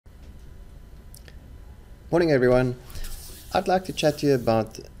Morning everyone. I'd like to chat to you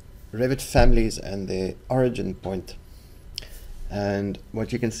about Revit families and their origin point. And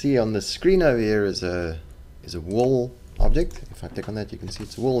what you can see on the screen over here is a wall object. If I click on that, you can see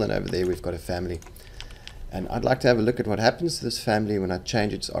it's a wall, and over there we've got a family. And I'd like to have a look at what happens to this family when I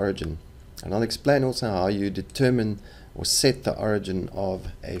change its origin. And I'll explain also how you determine or set the origin of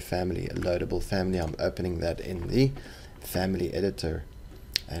a family, a loadable family. I'm opening that in the family editor.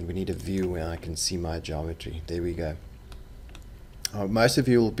 And we need a view where I can see my geometry. There we go. Most of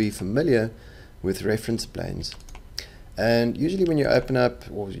you will be familiar with reference planes. And usually when you open up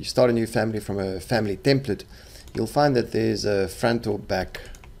or you start a new family from a family template, you'll find that there's a front or back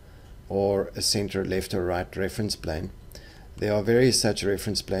or a center, left or right reference plane. There are various such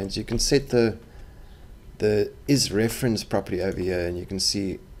reference planes. You can set the is reference property over here, and you can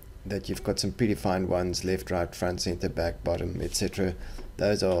see that you've got some predefined ones: left, right, front, center, back, bottom, etc.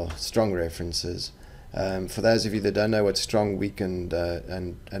 Those are strong references. For those of you that don't know what strong, weak, and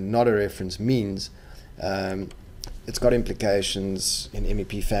not a reference means, it's got implications in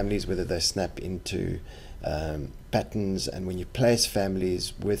MEP families, whether they snap into patterns, and when you place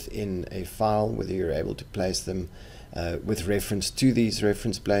families within a file, whether you're able to place them with reference to these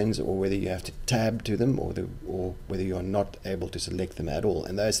reference planes, or whether you have to tab to them, or whether you are not able to select them at all.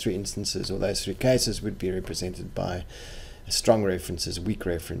 And those three instances, or those three cases, would be represented by strong references, weak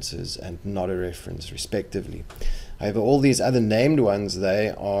references, and not a reference, respectively. However, all these other named ones,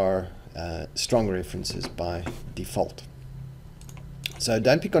 they are strong references by default. So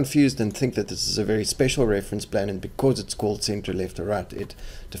don't be confused and think that this is a very special reference plane, and because it's called center, left, or right, it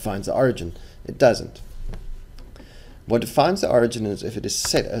defines the origin. It doesn't. What defines the origin is if it is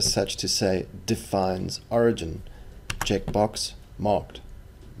set as such to say defines origin. Checkbox marked.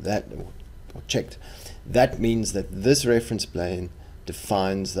 That, or checked. That means that this reference plane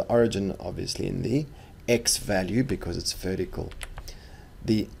defines the origin, obviously in the X value, because it's vertical.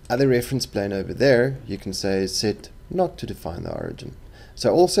 The other reference plane over there, you can say, is set not to define the origin.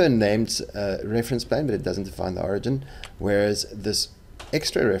 So also named reference plane, but it doesn't define the origin, whereas this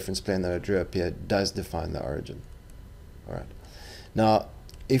extra reference plane that I drew up here does define the origin. All right. Now,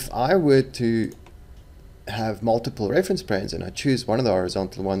 if I were to have multiple reference planes and I choose one of the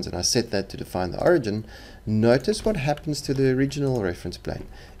horizontal ones and I set that to define the origin, notice what happens to the original reference plane.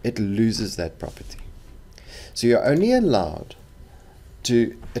 It loses that property. So you're only allowed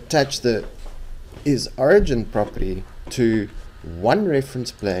to attach the is origin property to one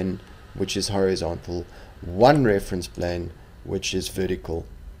reference plane which is horizontal, one reference plane which is vertical,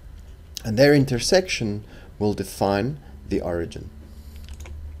 and their intersection will define the origin.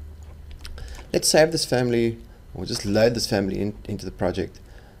 Let's save this family, or just load this family into the project.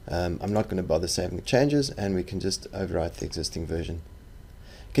 I'm not going to bother saving the changes, and we can just overwrite the existing version.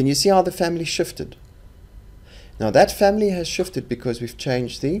 Can you see how the family shifted? Now that family has shifted because we've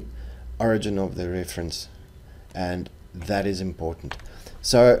changed the origin of the reference, and that is important.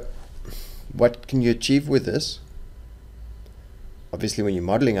 So what can you achieve with this? Obviously, when you're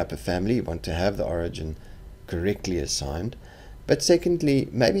modeling up a family, you want to have the origin correctly assigned. But secondly,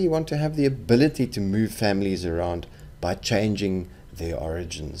 maybe you want to have the ability to move families around by changing their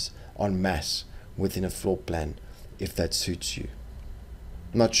origins en masse within a floor plan, if that suits you.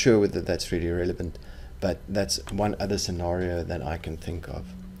 I'm not sure whether that's really relevant, but that's one other scenario that I can think of.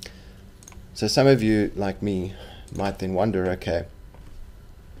 So some of you, like me, might then wonder, okay,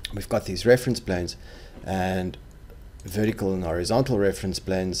 we've got these reference planes, and vertical and horizontal reference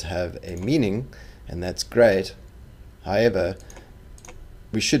planes have a meaning, and that's great. However,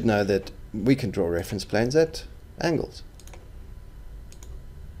 we should know that we can draw reference planes at angles.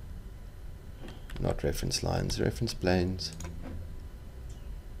 Not reference lines, reference planes.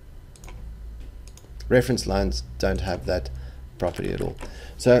 Reference lines don't have that property at all.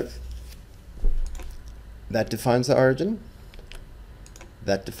 So that defines the origin.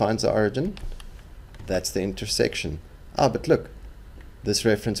 That defines the origin. That's the intersection. Ah, but look, this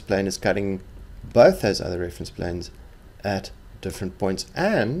reference plane is cutting both those other reference planes at different points,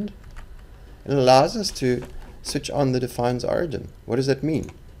 and it allows us to switch on the defines origin. What does that mean?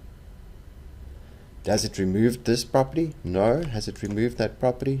 Does it remove this property? No. Has it removed that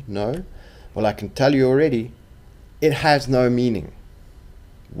property? No. Well, I can tell you already, it has no meaning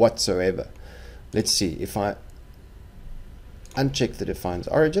whatsoever. Let's see, if I uncheck the defines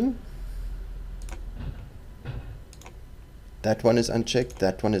origin, that one is unchecked,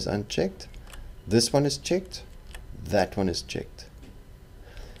 that one is unchecked, this one is checked, that one is checked.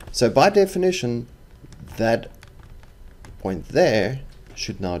 So by definition, that point there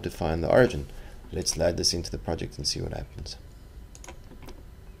should now define the origin. Let's load this into the project and see what happens.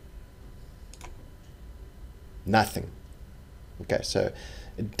 Nothing. Okay, so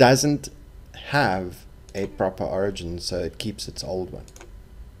it doesn't have a proper origin, so it keeps its old one.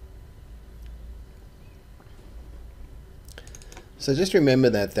 So just remember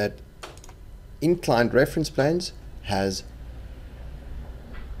that inclined reference planes has,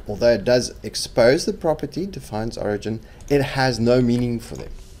 although it does expose the property, defines origin, it has no meaning for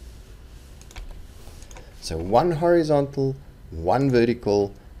them. So one horizontal, one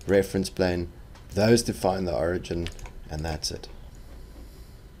vertical reference plane, those define the origin, and that's it.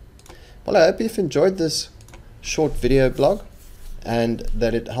 Well, I hope you've enjoyed this short video blog and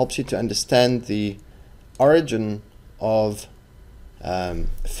that it helps you to understand the origin of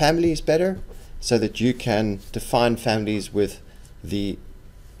families better, so that you can define families with the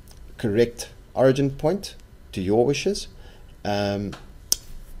correct origin point to your wishes. And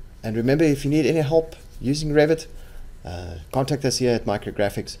remember, if you need any help using Revit, contact us here at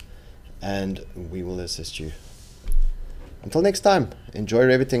Micrographics and we will assist you. Until next time, enjoy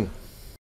Reviting.